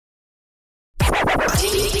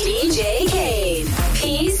DJ Kane.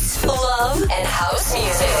 Peace, love, and house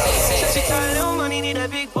music. She got little money, need a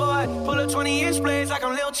big boy. Pull up 20-inch blades like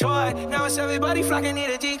I'm Lil Troy. Now it's everybody flocking, need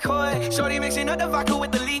a decoy. Shorty mixing up the vodka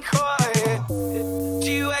with the liquor.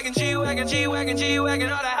 G-Wagon, G-Wagon, G-Wagon, G-Wagon.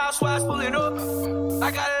 All the housewives pulling up. I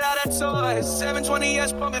got a lot of toys.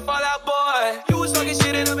 720S pumping Fall Out Boy. You was talking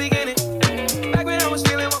shit in the beginning. Back when I was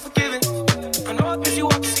feeling unforgiving. I know I pissed you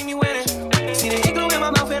off to see me winning. See the igloo in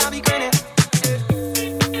my mouth and I be grinning.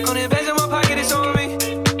 100 bands in my pocket, it's on me.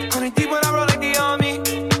 100 deep when I roll like the army.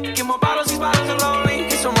 Get more bottles, these bottles are lonely.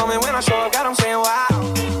 It's a moment when I show up, God, I'm saying wow.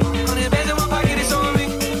 100 bands in my pocket, it's on me.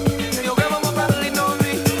 Tell your grandma will probably know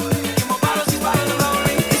me. Get more bottles, these bottles are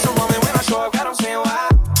lonely. It's a moment when I show up, God, I'm saying wow.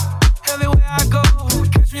 Everywhere I go,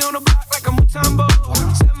 catch me on the block like a Mutombo.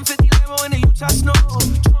 750 Lambo in the Utah snow.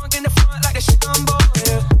 Trunk in the front like a shit Dumbo.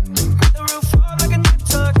 Yeah. Got the roof up like a nip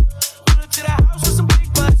tuck. Pull up to the house with some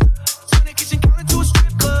big butts. Turn the kitchen counter to a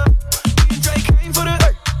strip club. Me and Drake came for the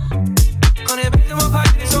 100 bands in my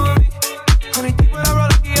pocket, it's on me. 100 deep when I roll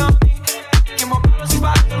like the army. Get more bottles, these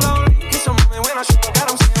bottles are lonely. It's a moment when I show up, God,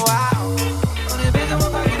 I'm saying wow. 100 bands in my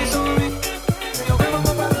pocket, it's on me. Tell your grandma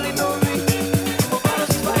will probably know me. Get more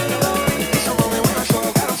bottles, these bottles are lonely. It's a moment when I show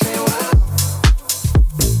up, God, I'm saying wow.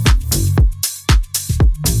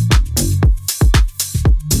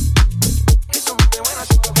 It's a moment when I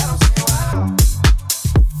show up, God, I'm saying wow.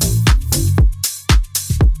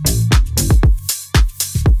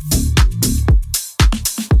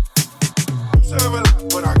 Serve a lot,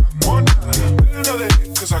 but I got more now. Been another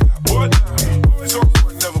hit, cause I got more now. Always on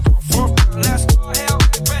point, never put foot down. Let's go, hell,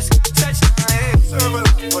 Prescott, touchdown, hey. Serve a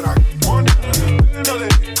lot, but I got more now. Been another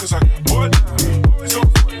hit, cause I got more now. Always on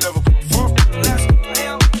point, never put foot down. Let's go,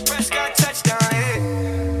 hell, Prescott, touchdown, hey.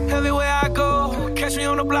 Everywhere I go, catch me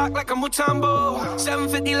on the block like a Mutombo.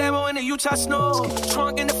 750 Lambo in the Utah snow.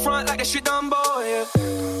 Trunk in the front like a shit Dumbo, yeah.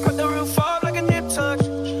 Cut the roof off like a nip tuck.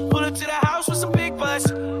 Pull up to the house with some big butts.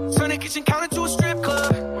 Turn the kitchen counter to a strip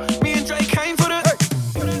club. Me and Drake came for the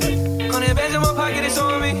 100 bands in my pocket, it's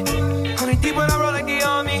on me. 100 deep when I roll like the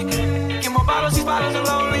army. Get more bottles, these bottles are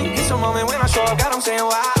lonely. It's a moment when I show up, God, I'm saying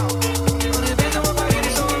wow. 100 bands in my pocket,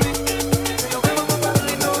 it's on me. Tell your grandma will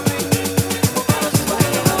probably know me. Get more bottles, these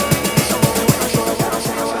bottles are lonely. It's a moment when I show up, God, I'm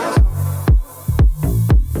saying wow.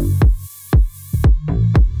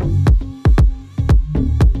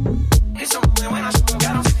 It's a moment when I show up,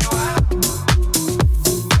 God, I'm saying wow.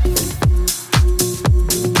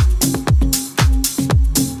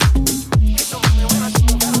 It's a moment when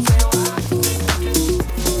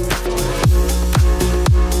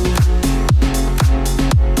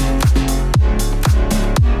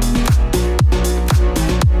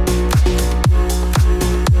I show up, God,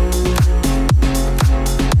 I'm saying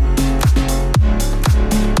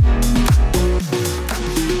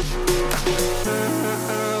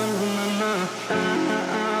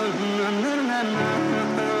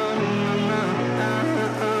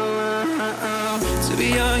wow. To be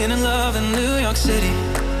young and in love in New York City.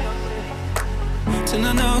 To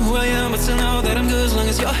not know who I am, but to know that I'm good as long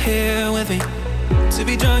as you're here with me. To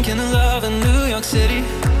be drunk and in love in New York City.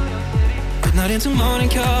 Midnight into morning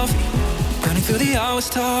coffee. Running through the hours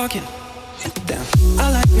talking. Damn. I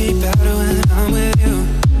like me better when I'm with you.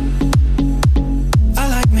 I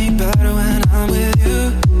like me better when I'm with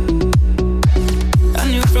you. I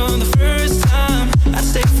knew from the first time I'd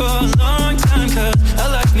stay for a long time. Cause I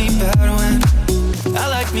like me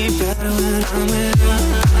better when I'm with you.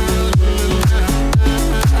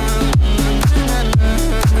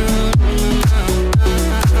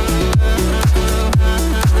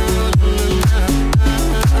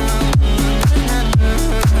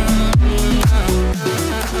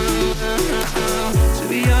 To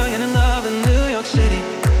be young and in love in New York City.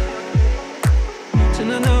 To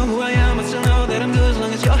not know who I am, but to know that I'm good as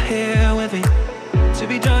long as you're here with me. To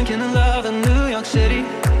be drunk and in love in New York City.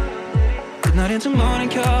 Midnight into morning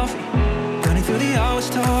coffee. Running through the hours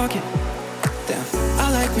talking. Damn. I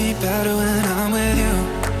like me better when I'm with you.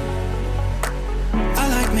 I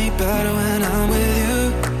like me better when I'm with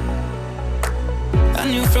you. I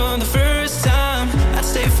knew from the first time I'd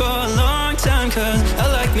stay for a long time. Cause I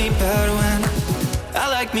like me better when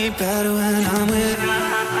I'm with you.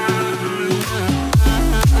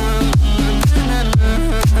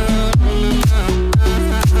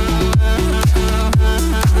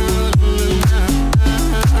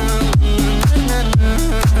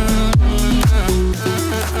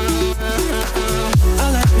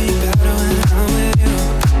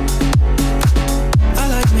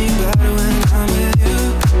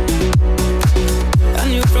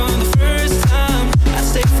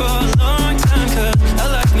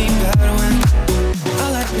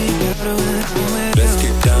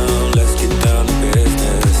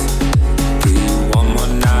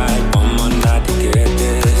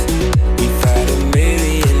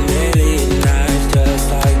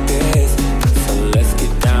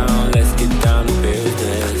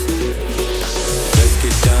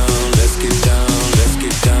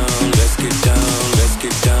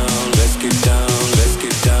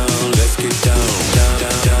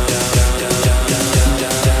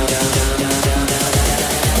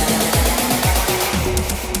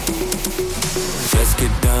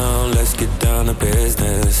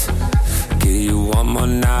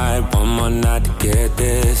 one more night to get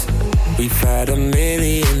this. We've had a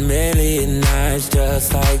million nights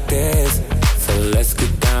just like this. So let's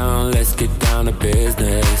get down to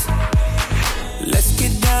business. Let's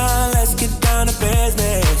get down to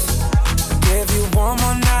business. Give you one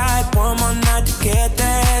more night to get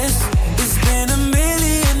this. It's been a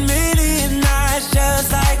million nights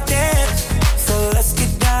just like this. So let's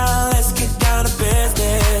get down to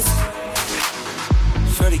business.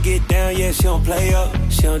 Shorty get down, yeah, she don't play up.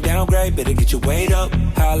 She don't downgrade, better get your weight up.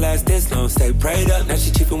 How I last this long, stay prayed up. Now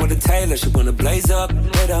she cheapin' with a tailor, she wanna blaze up.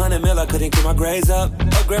 Paid 100 mil, I couldn't get my grades up.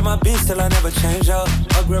 Upgrade my beats till I never change up.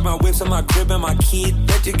 Upgrade my whips on my crib and my kid.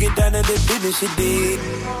 Let you get down to the business she did.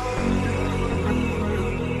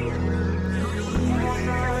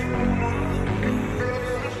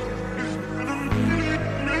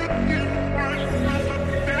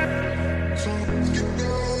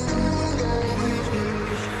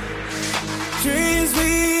 Dreams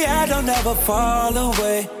we had don't never fall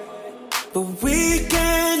away, but we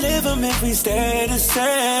can't live them if we stay the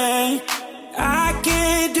same. I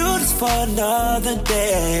can't do this for another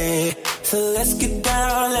day. So let's get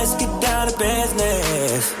down to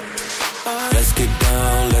business. Let's get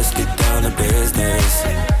down to business.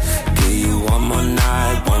 Give you one more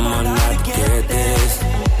night to get this.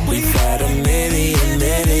 We've had a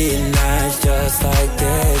million nights just like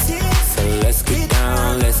this. So let's get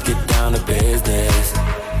down to business.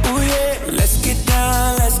 Ooh yeah, let's get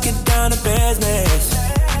down to business.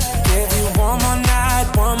 Give you one more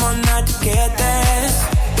night to get this.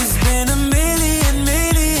 It's been a million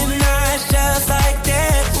nights just like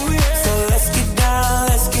this. So let's get down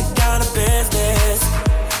to business.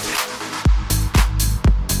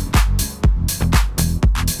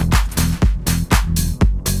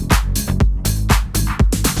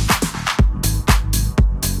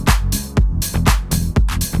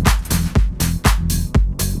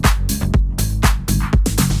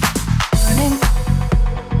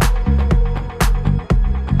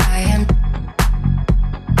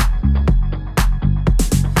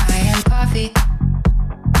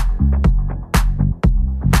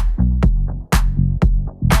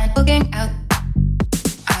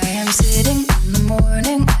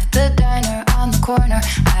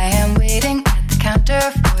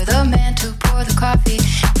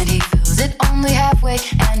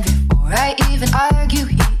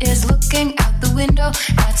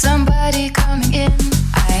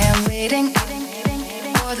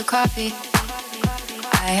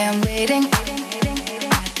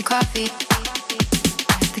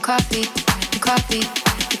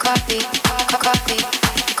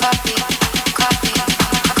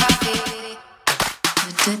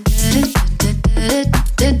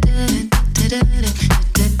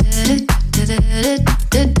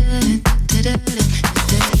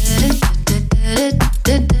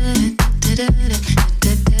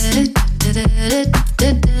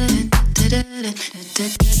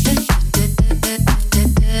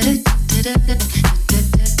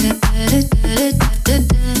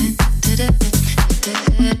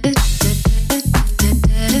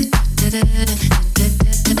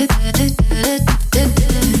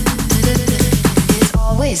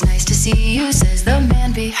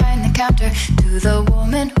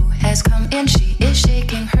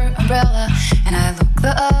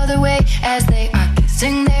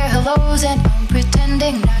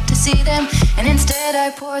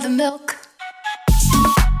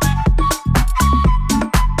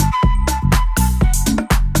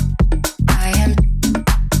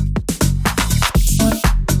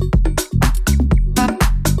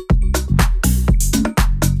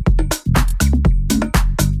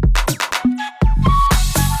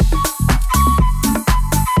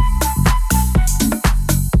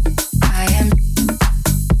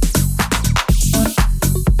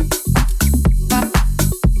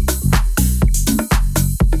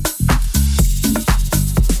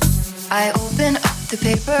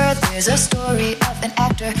 There's a story of an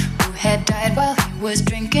actor who had died while he was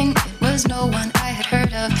drinking. It was no one I had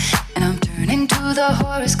heard of. And I'm turning to the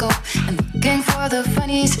horoscope and looking for the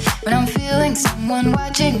funnies when I'm feeling someone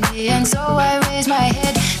watching me. And so I raise my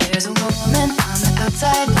head. There's a woman on the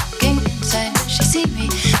outside looking inside. Does she see me?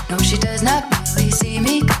 No, she does not really see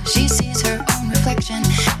me, 'cause she sees her own reflection.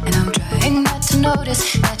 And I'm trying not to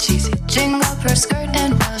notice that she's hitching up her skirt,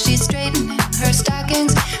 and while she's straightening her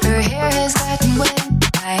stockings, her hair has gotten wet.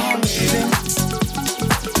 I am wearing.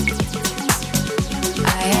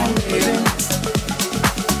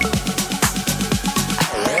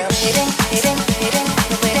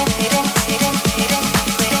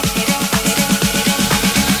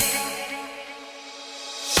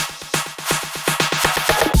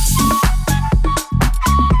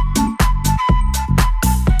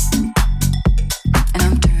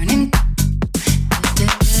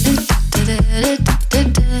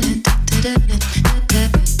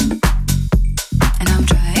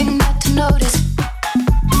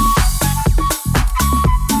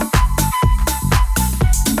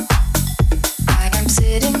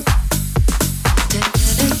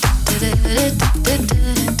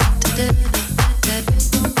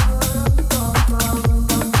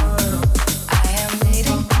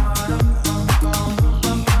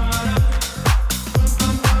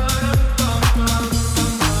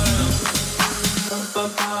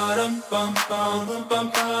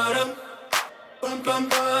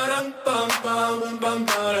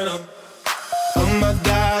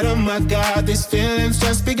 Oh my God, these feelings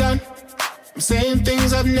just begun. I'm saying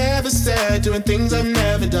things I've never said, doing things I've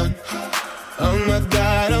never done. Oh my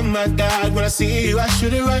God, when I see you I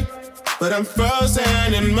shoot it right. But I'm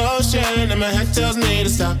frozen in motion and my head tells me to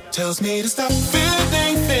stop. Tells me to stop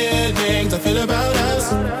feeling feelings I feel about us.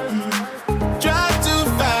 Try to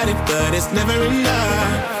fight it but it's never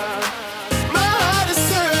enough. My heart is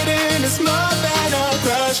hurting, it's more than a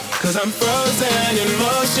crush. Cause I'm frozen in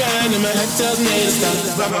motion and my head tells me to stop.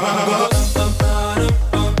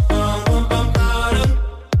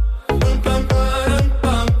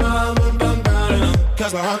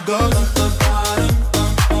 Cause my heart goes.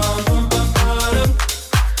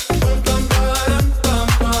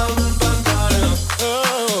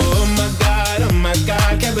 Oh my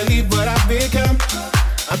God, can't believe what I've become.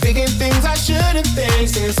 I'm thinking things I shouldn't think,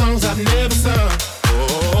 singing songs I've never sung.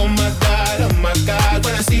 Oh my God,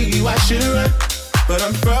 when I see you I should run. But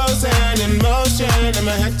I'm frozen in motion and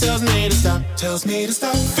my head tells me to stop. Tells me to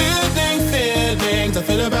stop feeling feelings I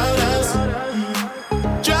feel about us.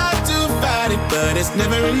 Try to fight it but it's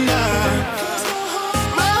never enough.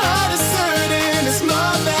 My heart is hurting, it's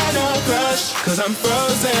more than a crush. Cause I'm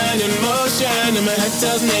frozen in motion and my head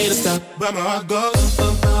tells me to stop. But my heart goes.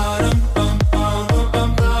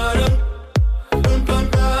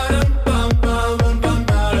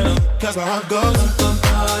 Cause my heart goes.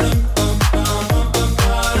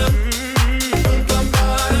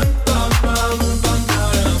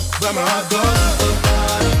 Where my heart goes.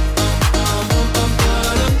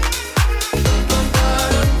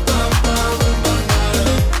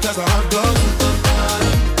 Cause my heart goes.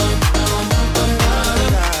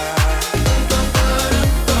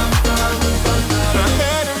 My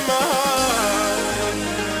head and my heart.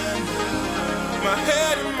 My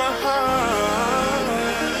head and my heart.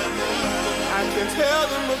 I can tell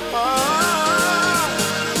them apart.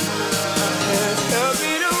 My hands tell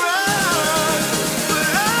me to run, but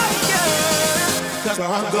I can't. Cause my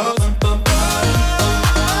heart goes.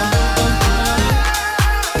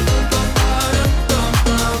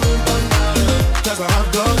 Cause my heart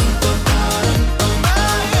goes.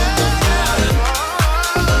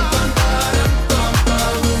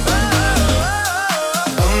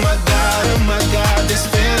 Oh my God, these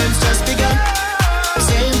feelings just begun.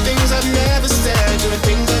 Saying things I've never said, doing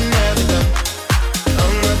things I've never done.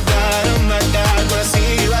 Oh my God, when I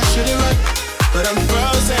see you I should it right. But I'm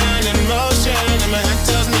frozen in motion and my head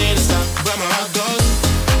tells me to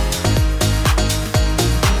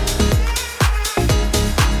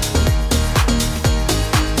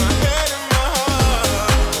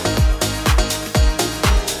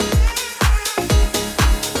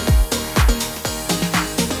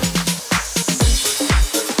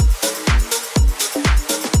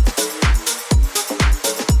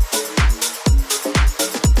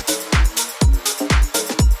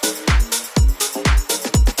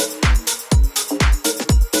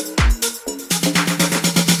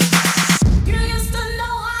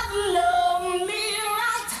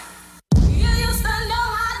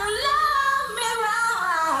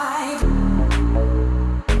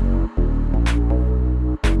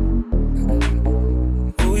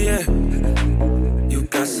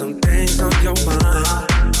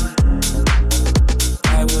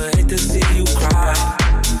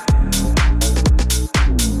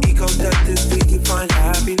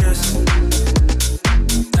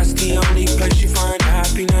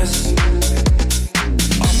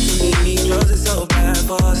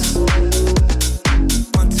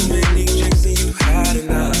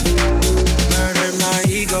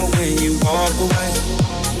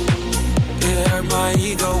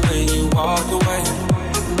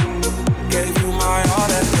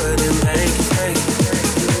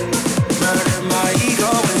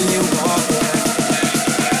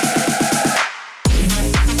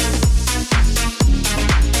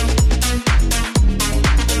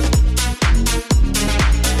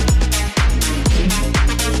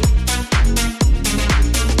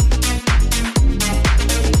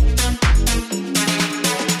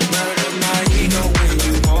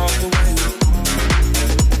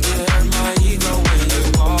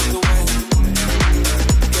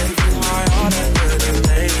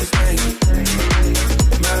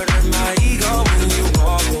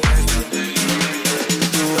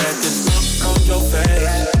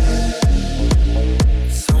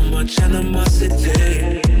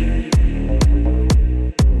generosity.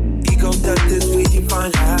 Ego death is where you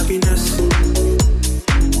find happiness.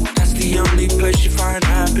 That's the only place you find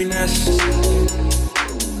happiness.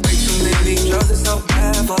 Way too many drugs are so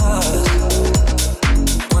bad for us.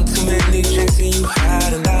 One too many drinks and you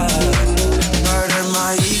had enough. Murder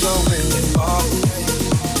my ego when you walk away.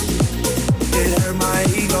 It hurt my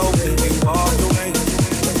ego when you walked away.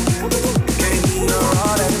 Gave me your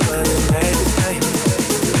all that but it made me stay.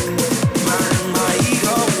 Murder my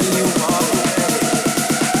ego when you walk away.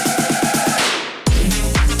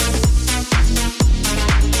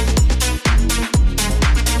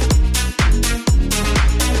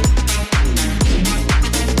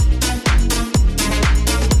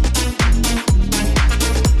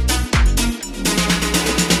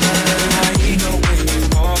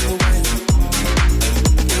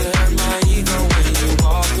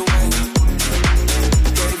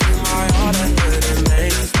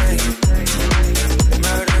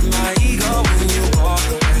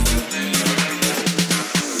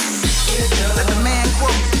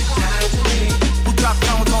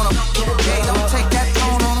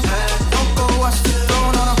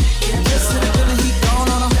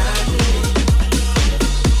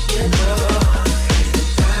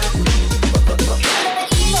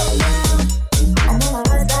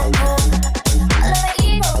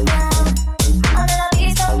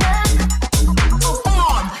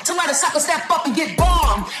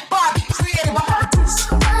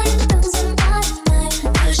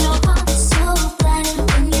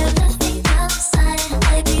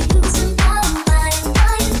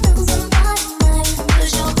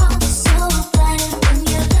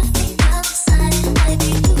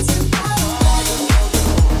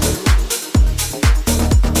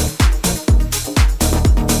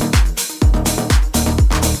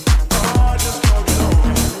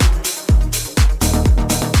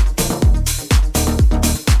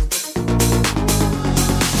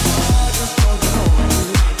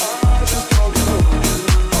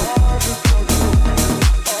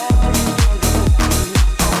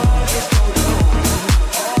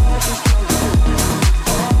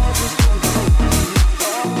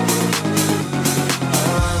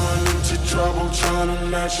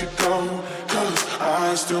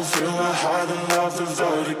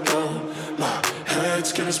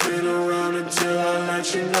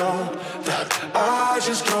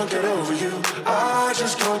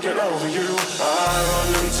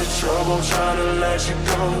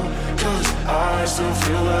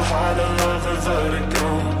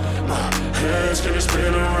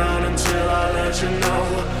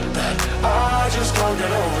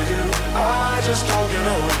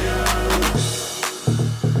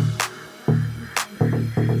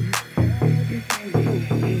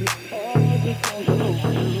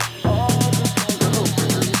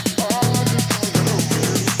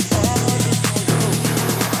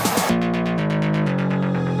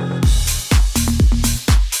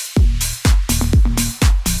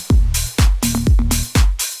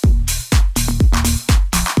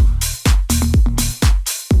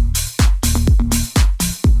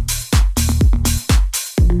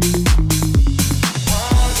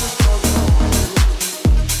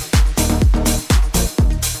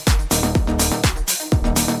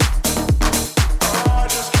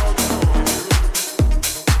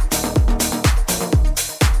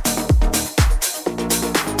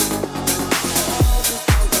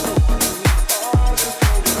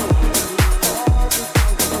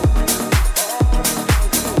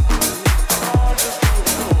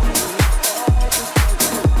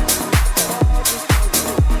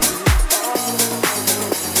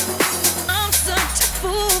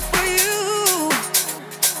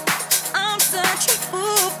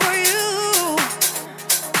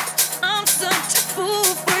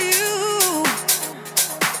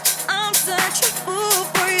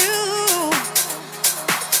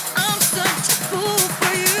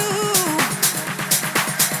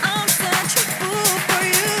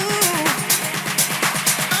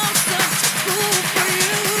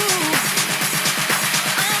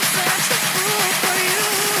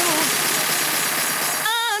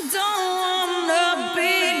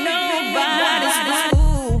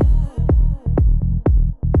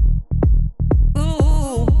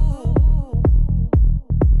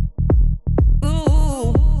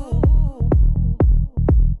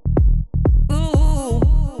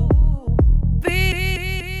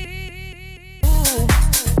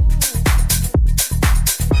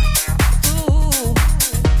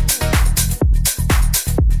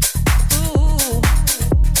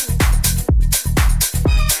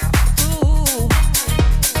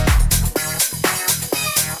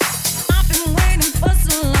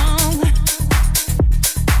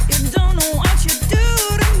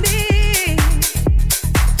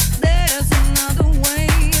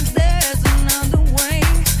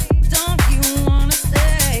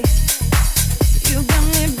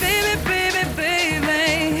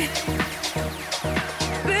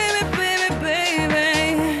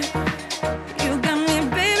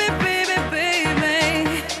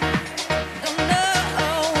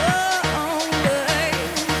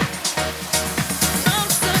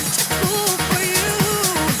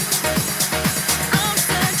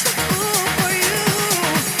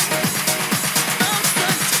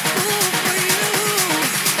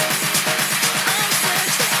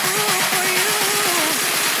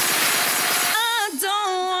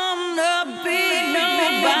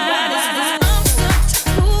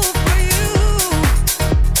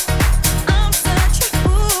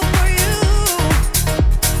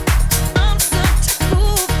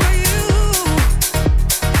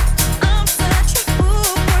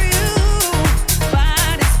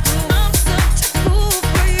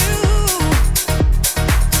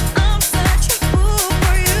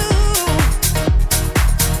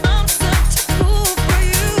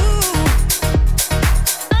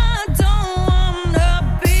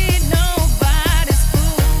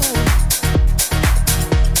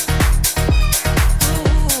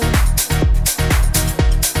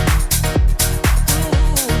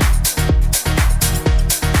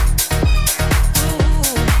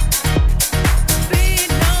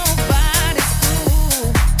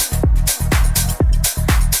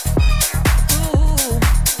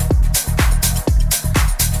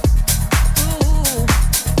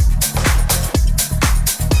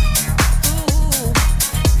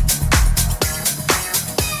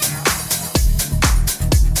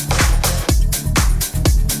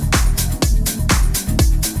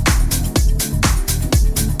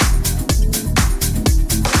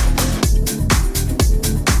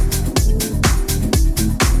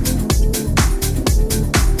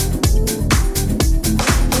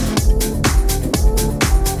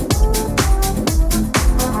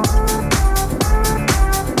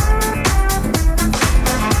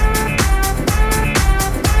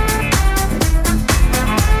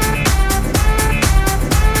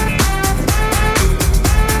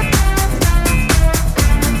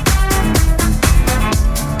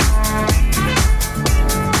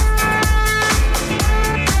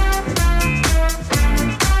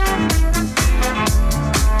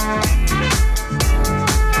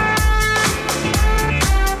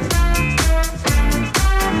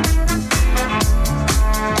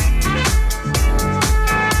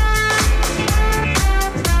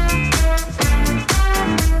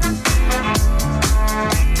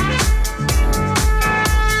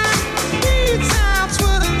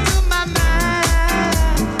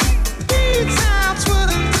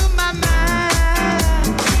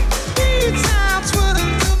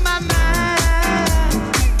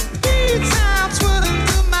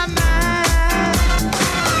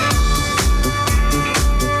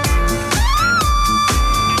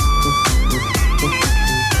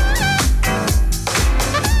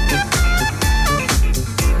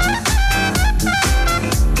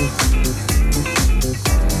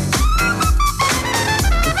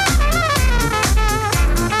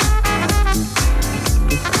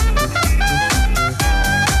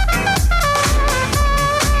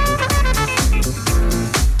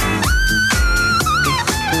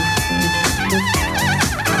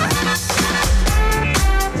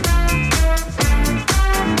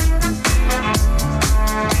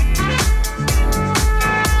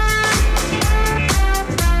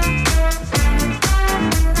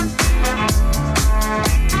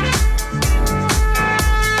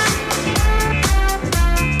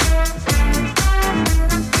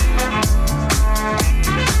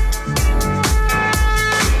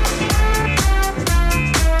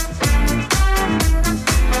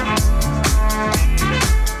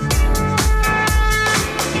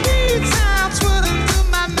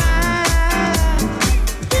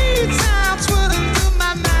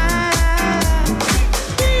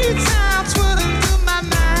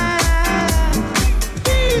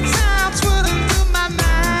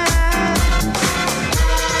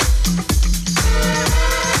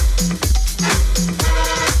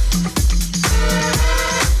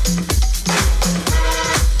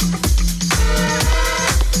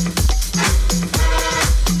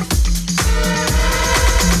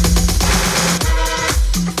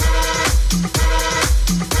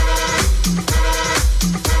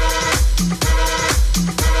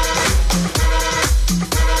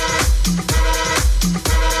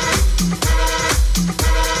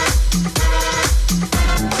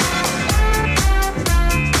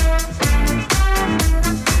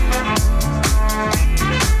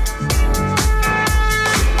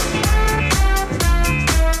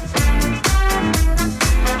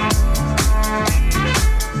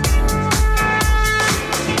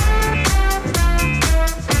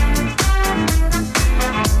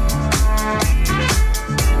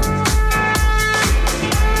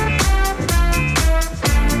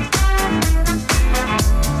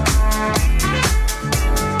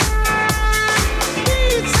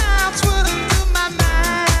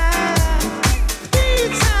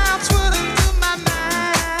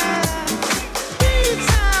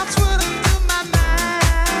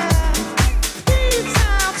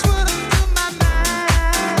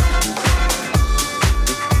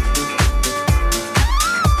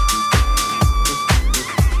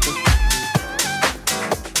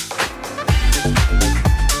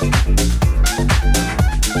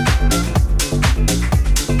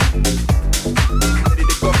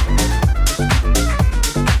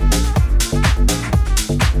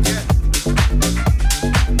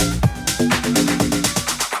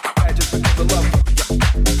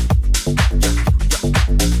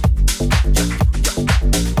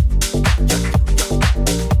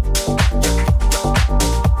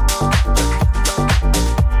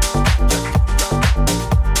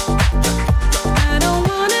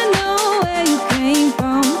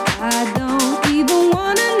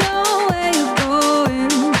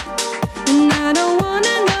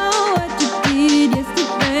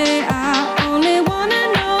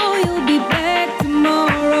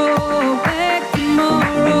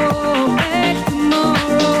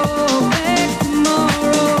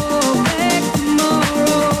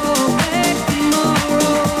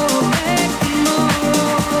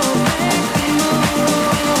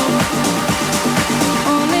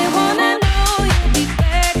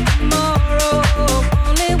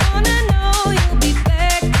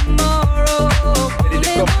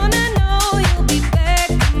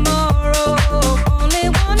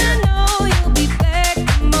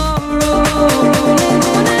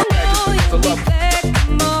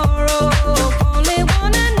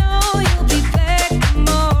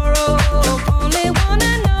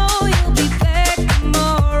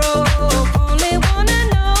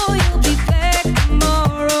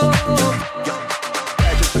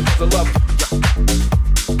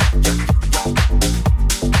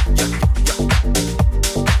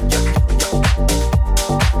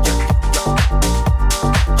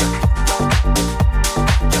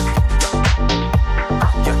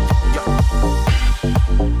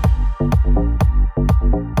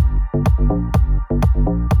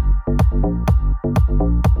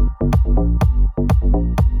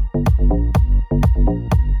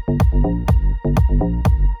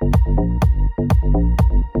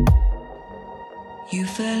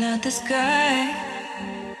 the sky.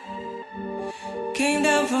 Came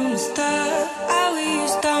down from the stars, I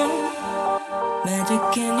was down.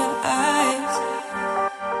 Magic in your eyes.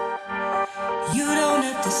 You don't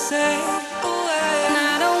have to say a word. And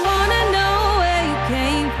I don't wanna know where you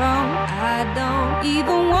came from. I don't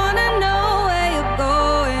even wanna know where you're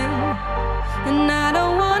going. And I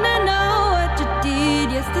don't wanna know what you did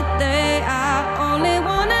yesterday. I only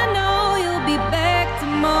wanna know you'll be back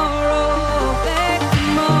tomorrow. Back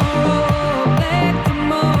tomorrow. Back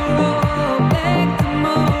tomorrow. Back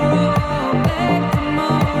tomorrow. Back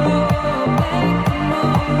tomorrow. Back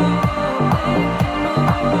tomorrow.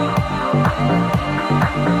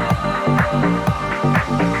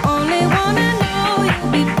 Only wanna know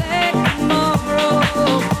you'll be back tomorrow.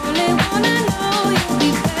 Only wanna know you'll be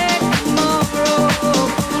back tomorrow.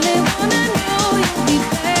 Only wanna know you'll be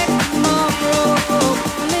back tomorrow.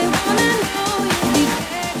 Only wanna know you'll be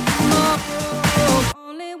back tomorrow.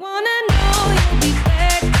 Only wanna know you'll be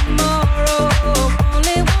back tomorrow.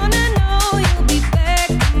 Only wanna know you'll be back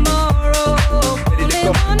tomorrow. Only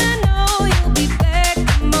wanna know you'll be back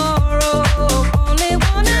tomorrow. Only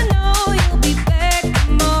wanna know you'll be back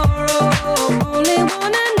tomorrow. Only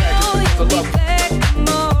wanna know you'll be back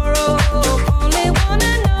tomorrow. Only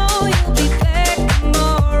wanna know you'll be back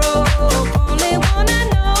tomorrow. Only wanna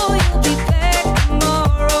know you'll be back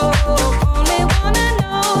tomorrow. Only wanna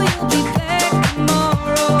know you'll be back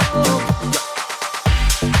tomorrow.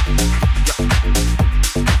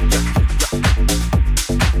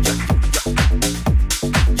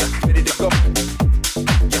 Ready to go.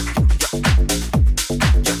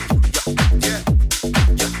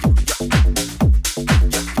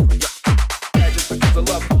 Just because of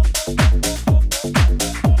love.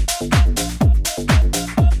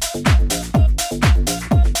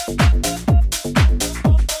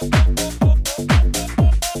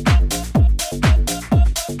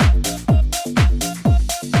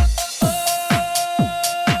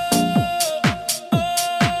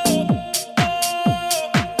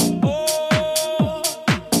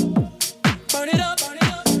 Burn it up,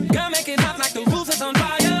 girl, make it hot like the roof is on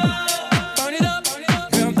fire. Burn it up,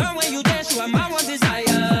 girl, the way you dance, you are my one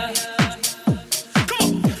desire.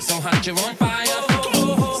 So hot you're on fire,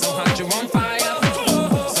 so hot you're on fire,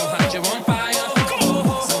 so hot you're on fire,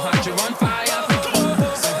 so hot you're on fire,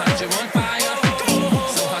 so hot you're on fire,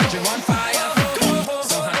 so hot you're on fire,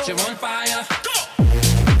 so hot you're on fire.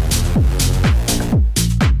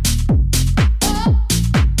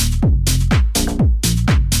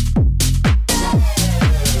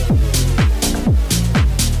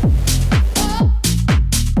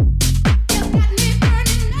 You got me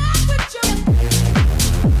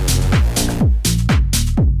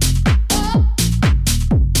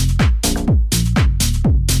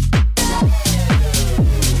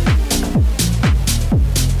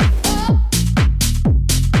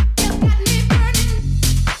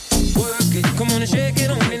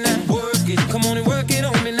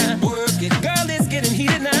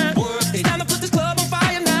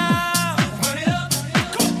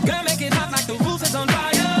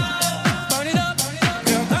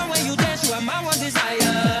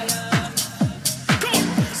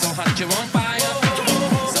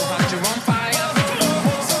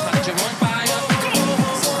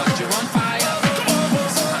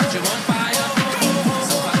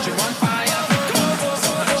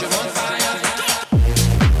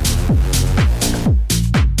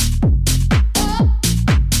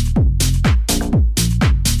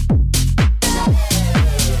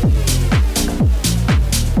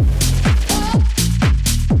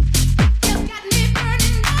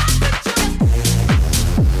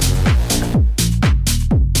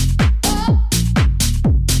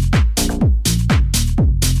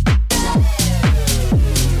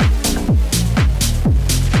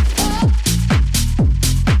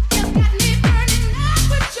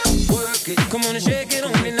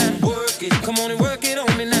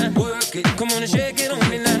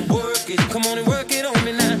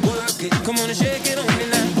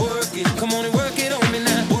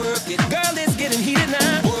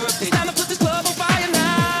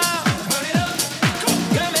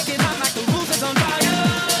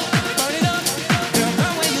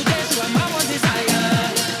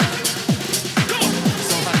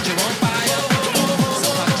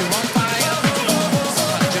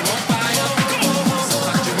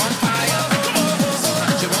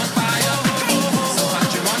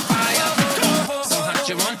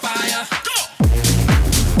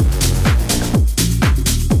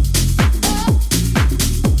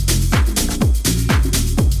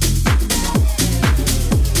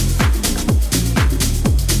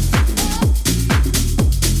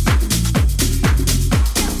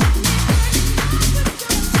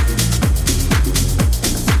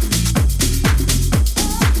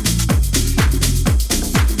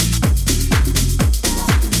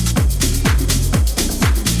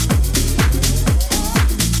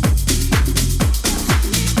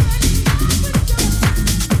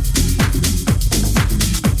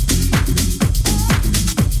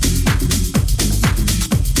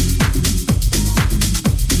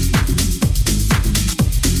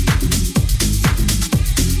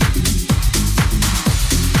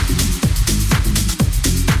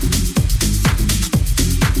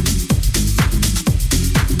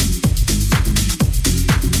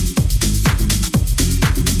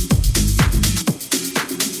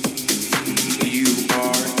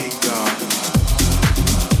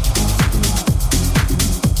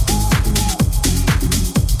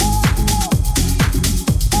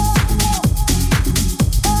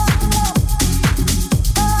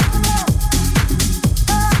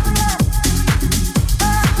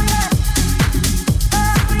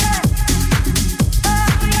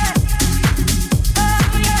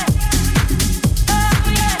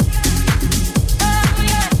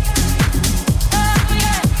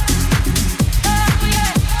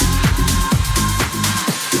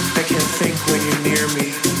you're near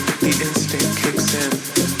me, the instinct kicks in.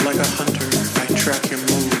 Like a hunter, I track your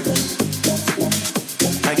moves.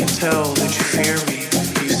 I can tell that you fear me.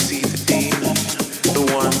 You see the demon, the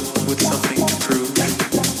one with something to prove.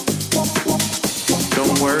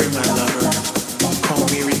 Don't worry, my lover. Call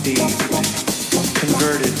me redeemed,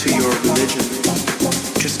 converted to your religion.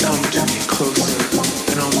 Just come to me closer,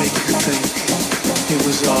 and I'll make you think it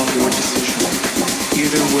was all your decision.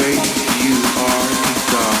 Either way, you are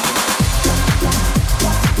a god.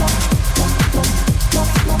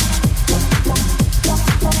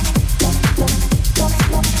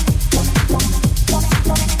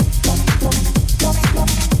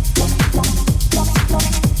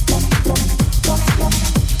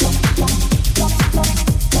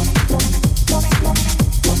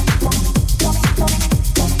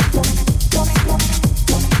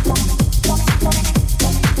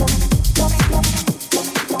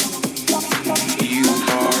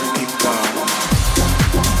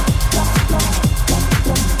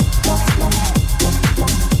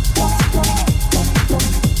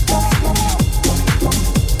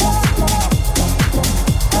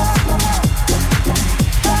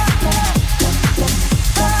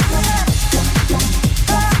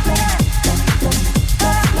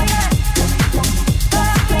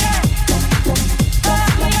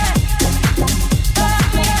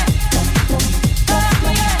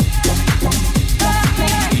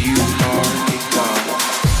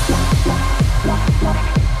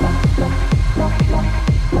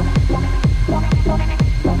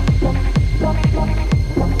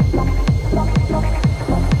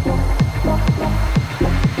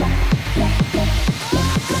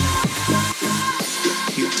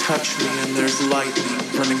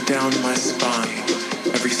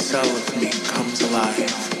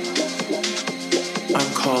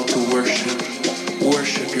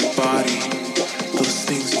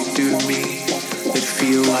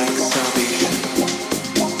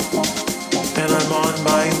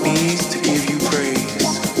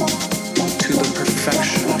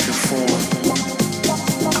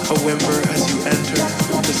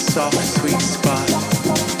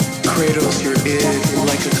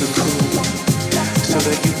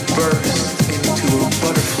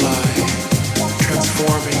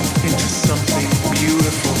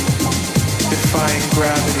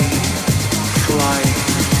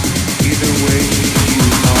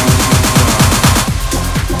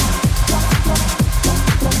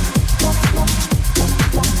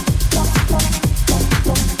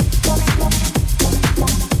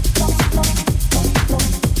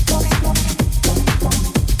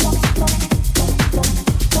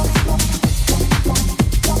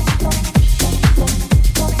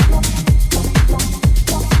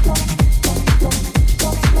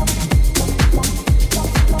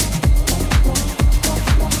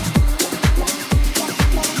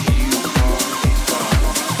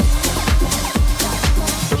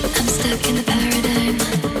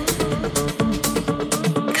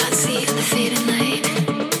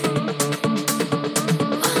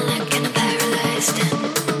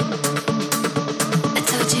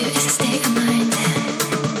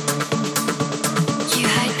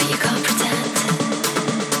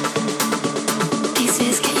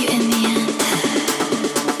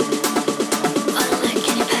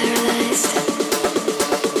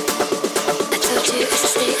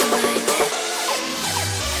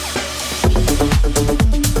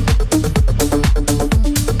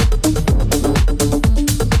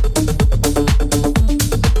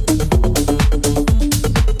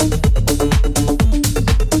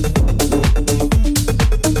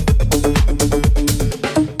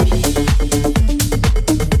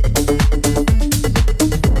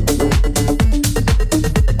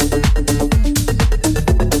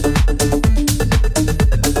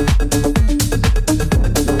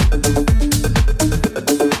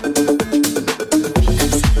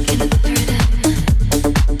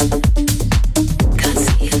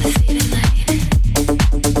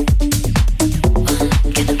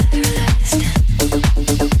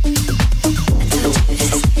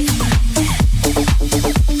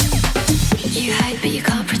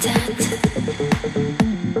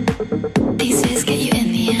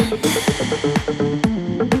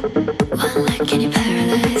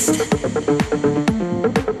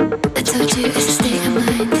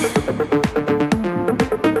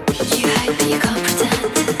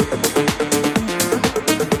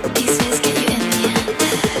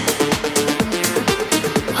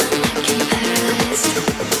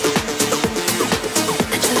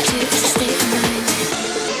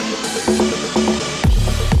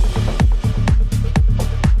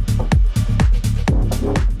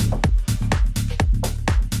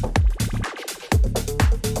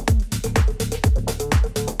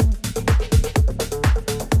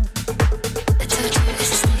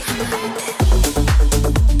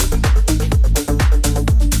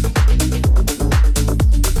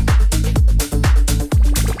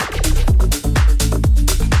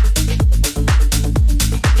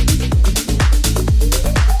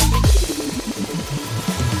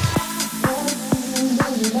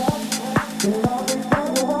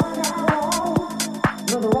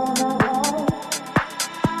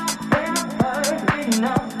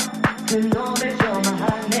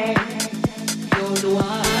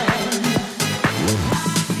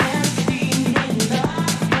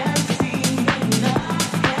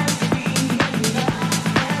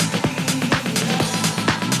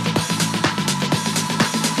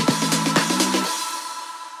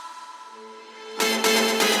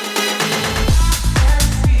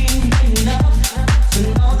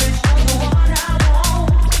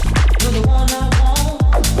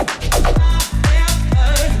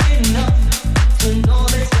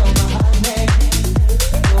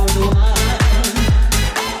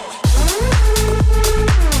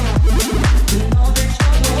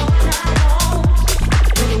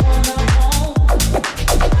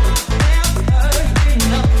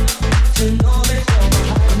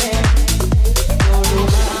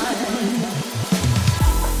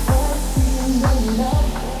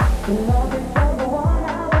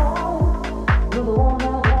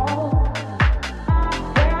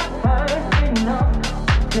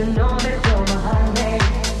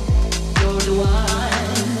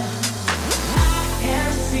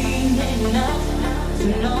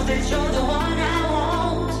 that you're the one I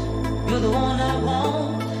want. You're the one I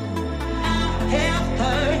want. I have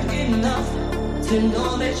heard enough to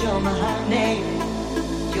know that you're my honey.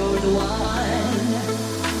 You're the one.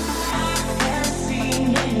 I have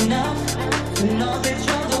seen enough to know that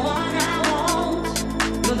you're the one I want.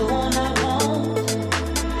 You're the one I want.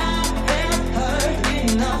 I have heard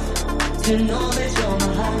enough to know that you're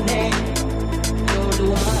my honey. You're the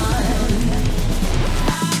one.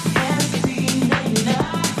 I have seen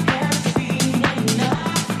enough. Have seen enough.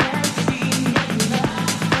 Have seen enough.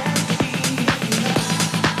 Have seen enough.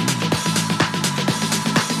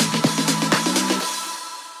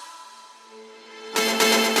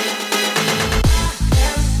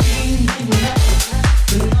 Have seen enough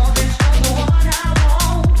to know that you're the one I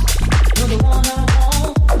want. You're the one I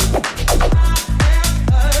want. I have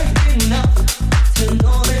heard enough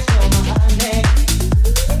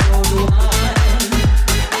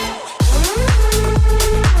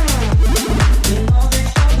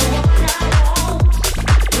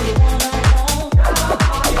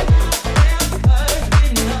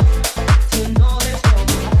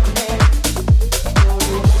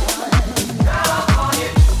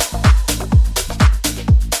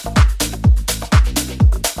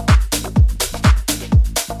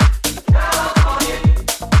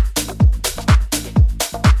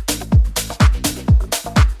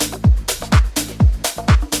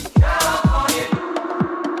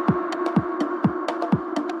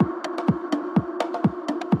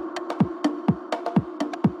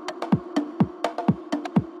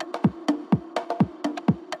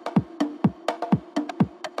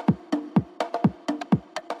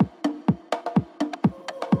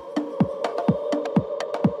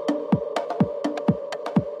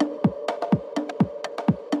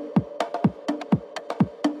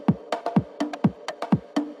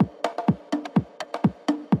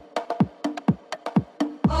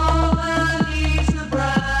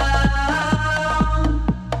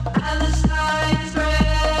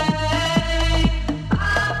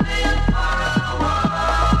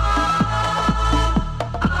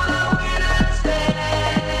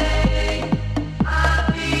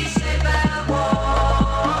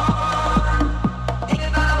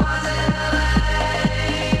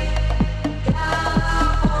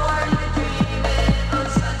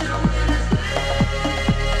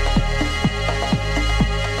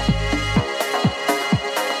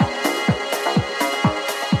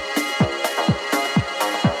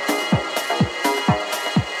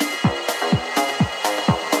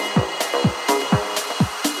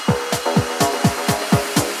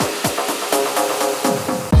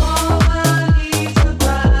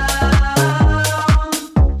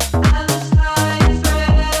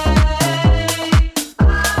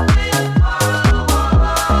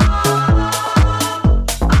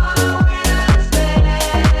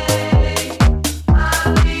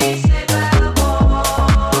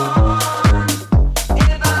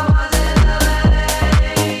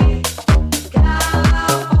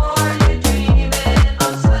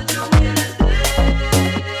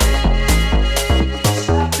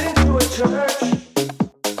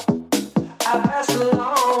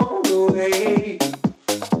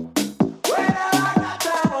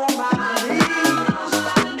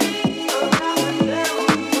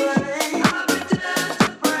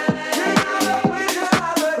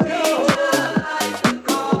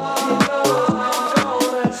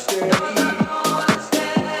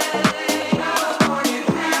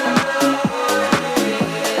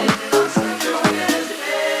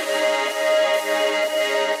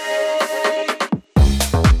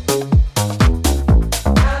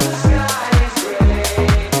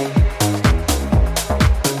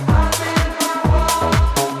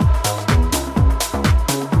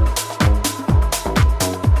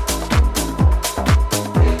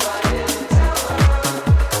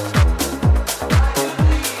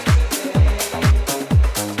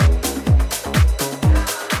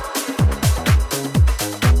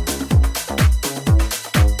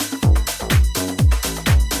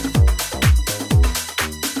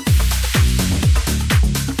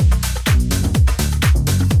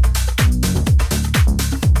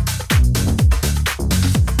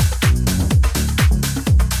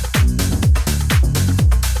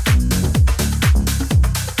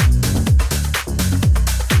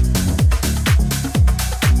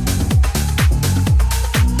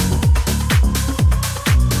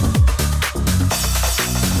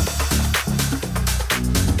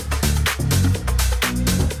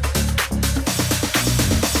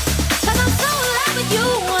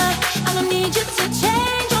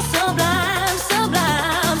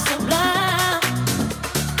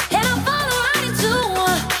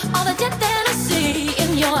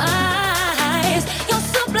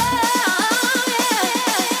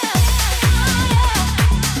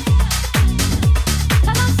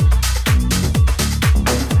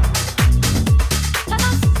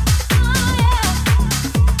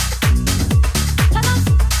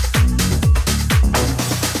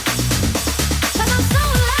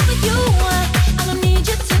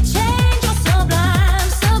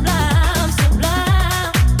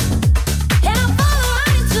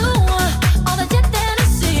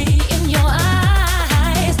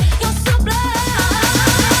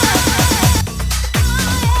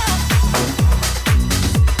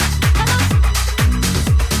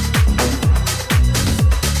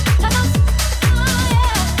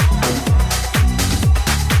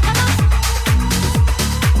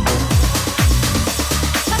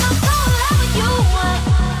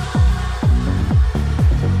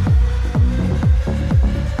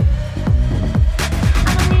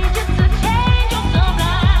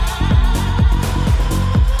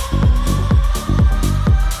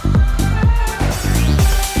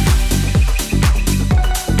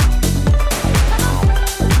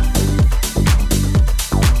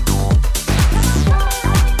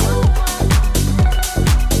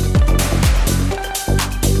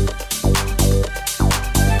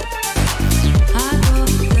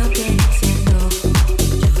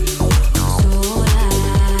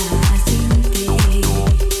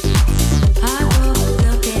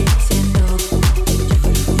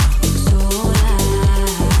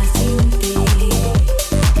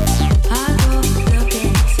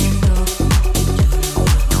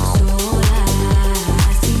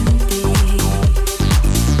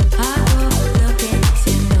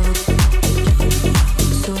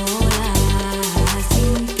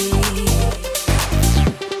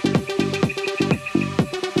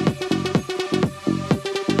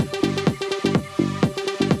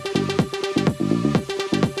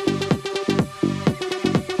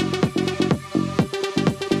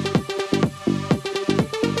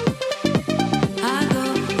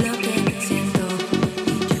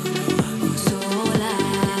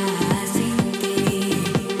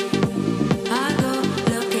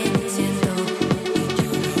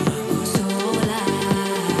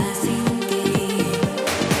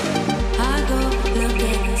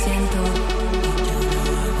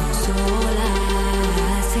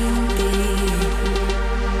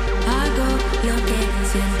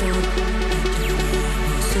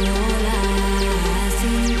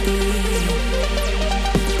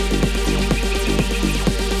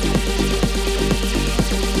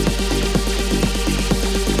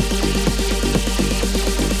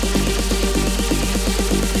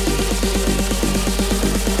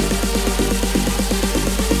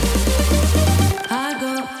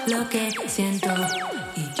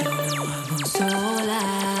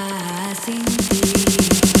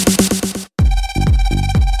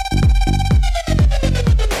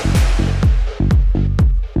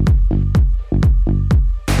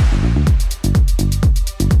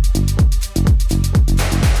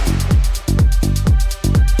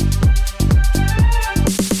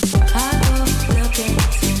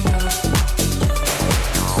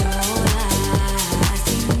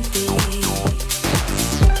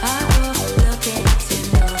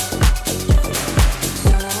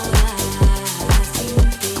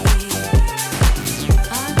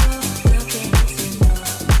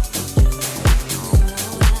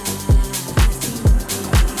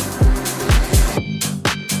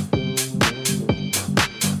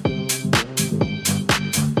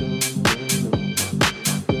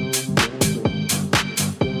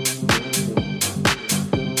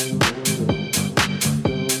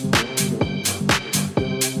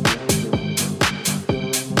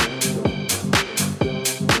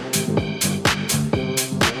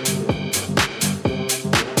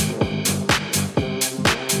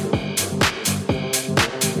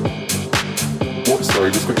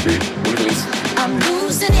sorry, just quickly. Release. I'm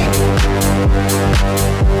losing it.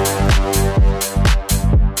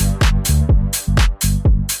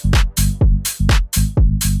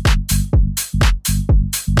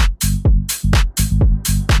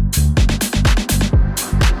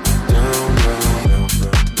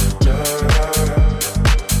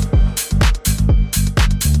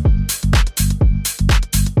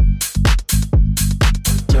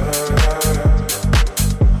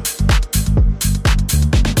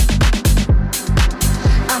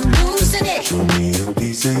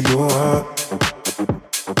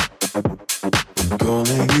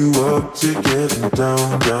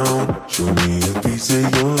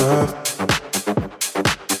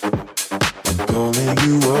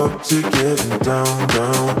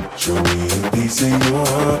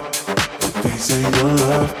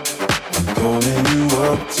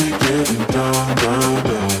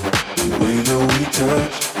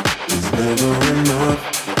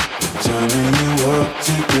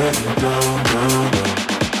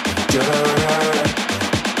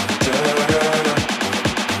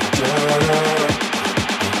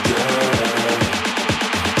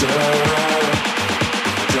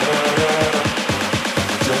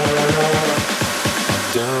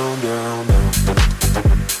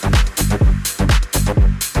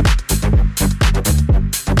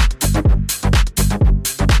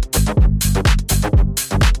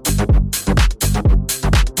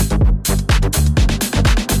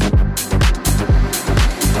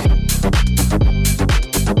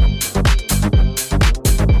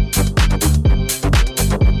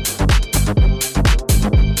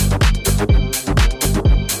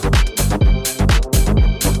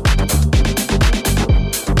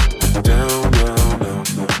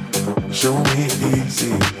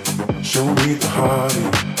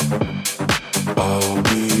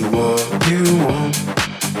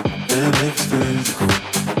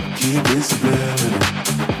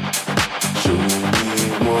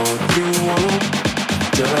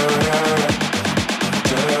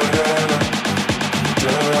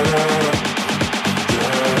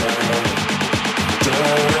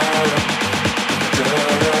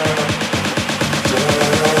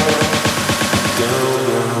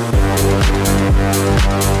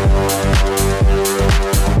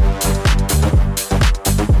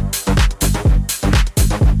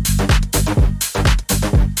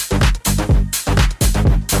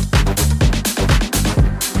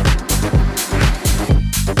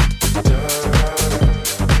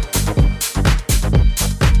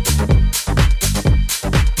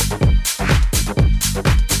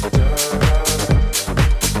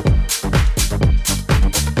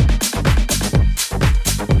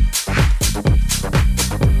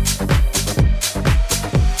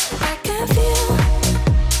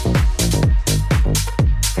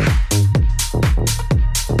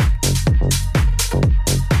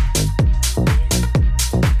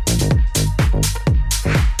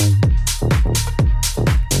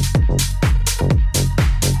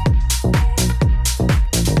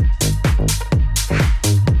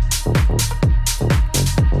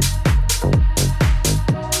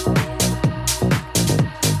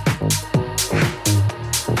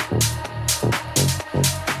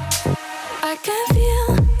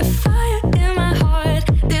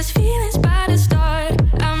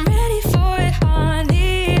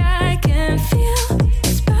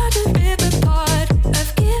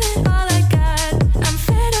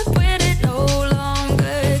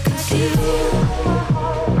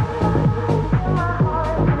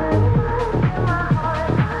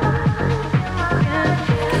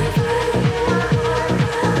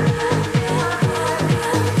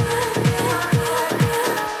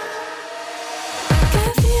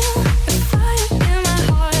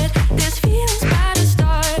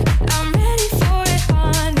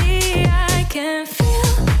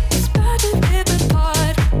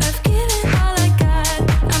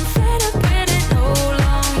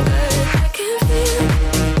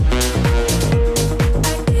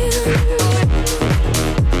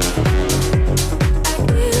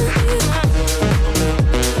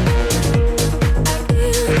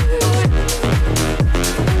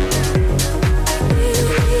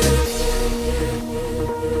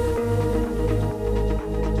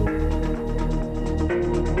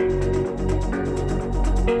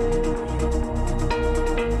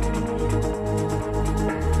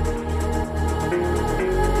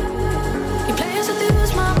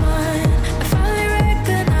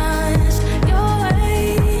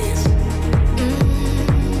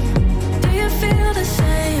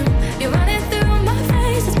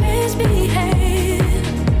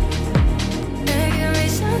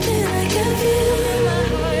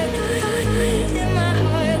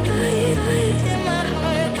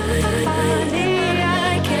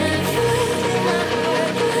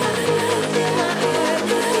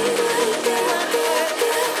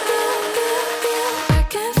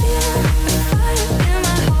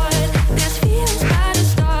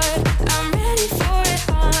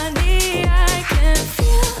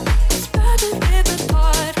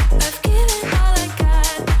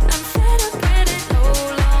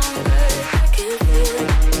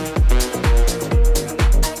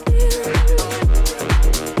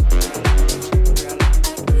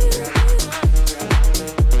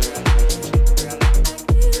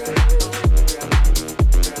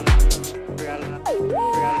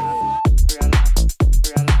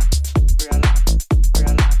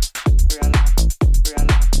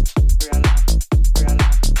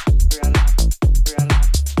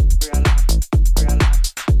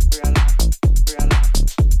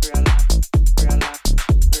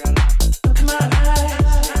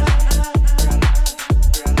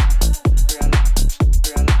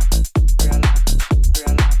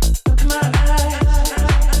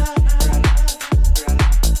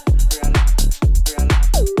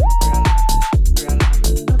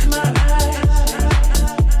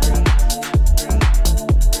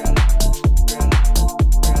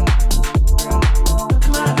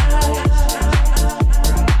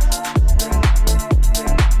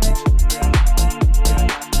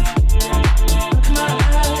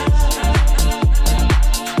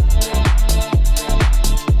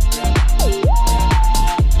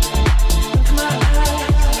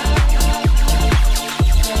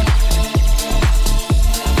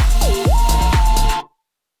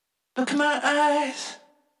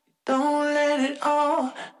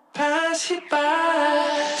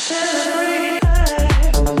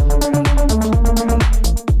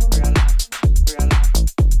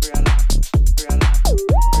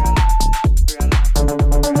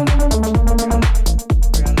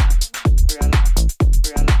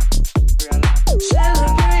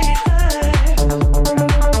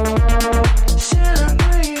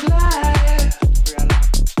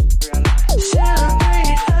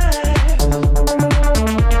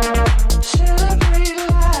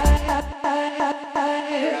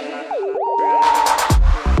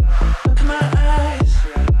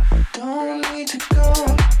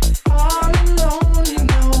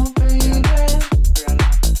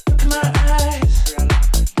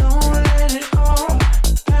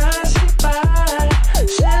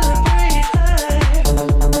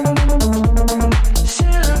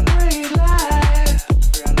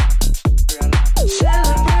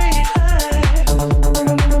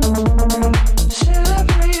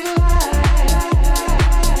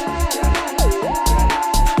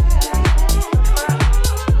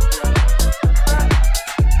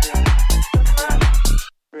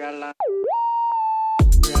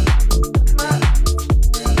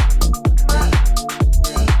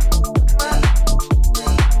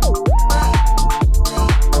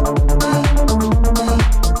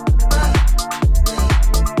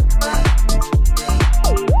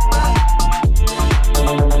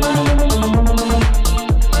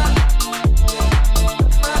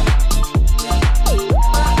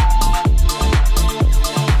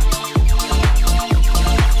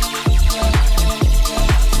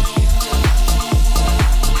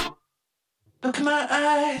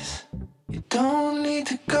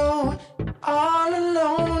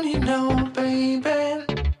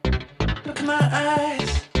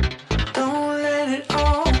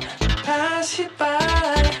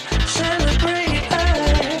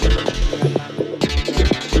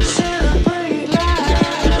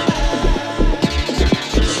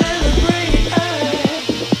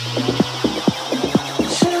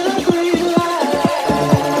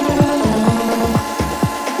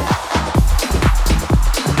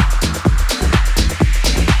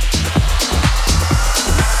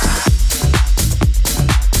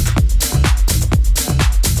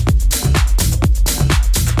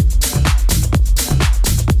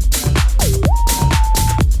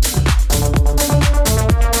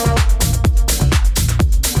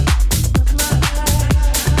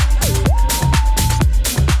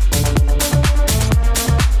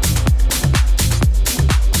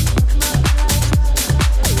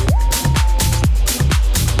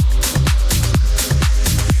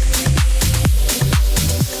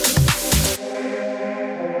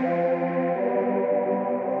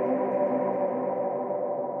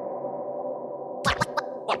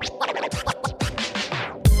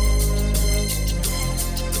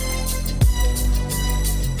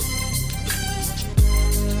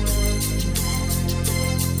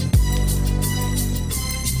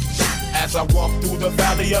 As I walk through the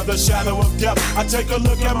valley of the shadow of death, I take a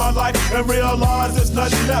look at my life and realize there's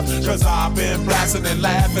nothing left. Cause I've been blasting and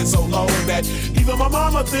laughing so long that even my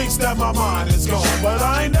mama thinks that my mind is gone. But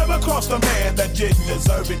I ain't never crossed a man that didn't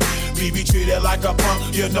deserve it. Me be treated like a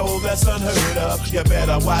punk, you know that's unheard of. You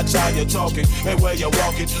better watch how you're talking and where you're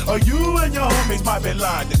walking, or you and your homies might be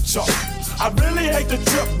lined in chalk. I really hate the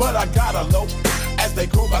trip, but I gotta low. As they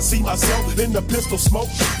grope, I see myself in the pistol smoke.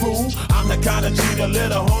 Fool, I'm the kind of G the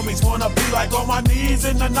little homies wanna be like, on my knees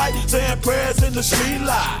in the night, saying prayers in the street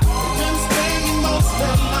light. Been spending most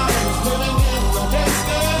of lives living in the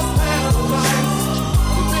gangster's paradise.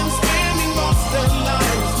 We've been spending most of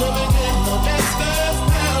lives living in the gangster's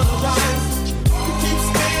paradise. We keep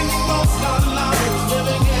spending most of lives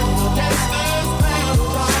living in the gangster's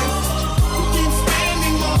paradise. We keep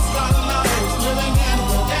spending most of lives living in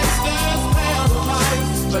the gangster's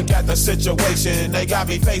paradise. Look at the situation they got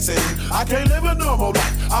me facing. I can't live a normal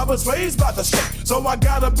life. I was raised by the state, so I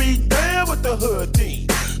gotta be down with the hood team.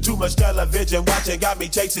 Too much television watching got me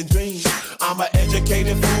chasing dreams. I'm an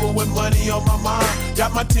educated fool with money on my mind.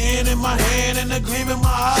 Got my 10 in my hand and a gleam in my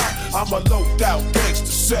eye. I'm a loped out gangster,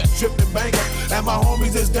 set tripping banker, and my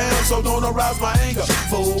homies is down, so don't arouse my anger.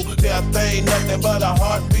 Fool, death ain't nothing but a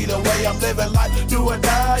heartbeat away. I'm living life, do or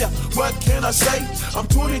die. What can I say? I'm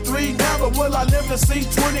 23 now, but will I live to see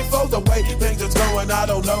 24? The way things is going, I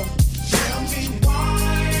don't know. Tell me why.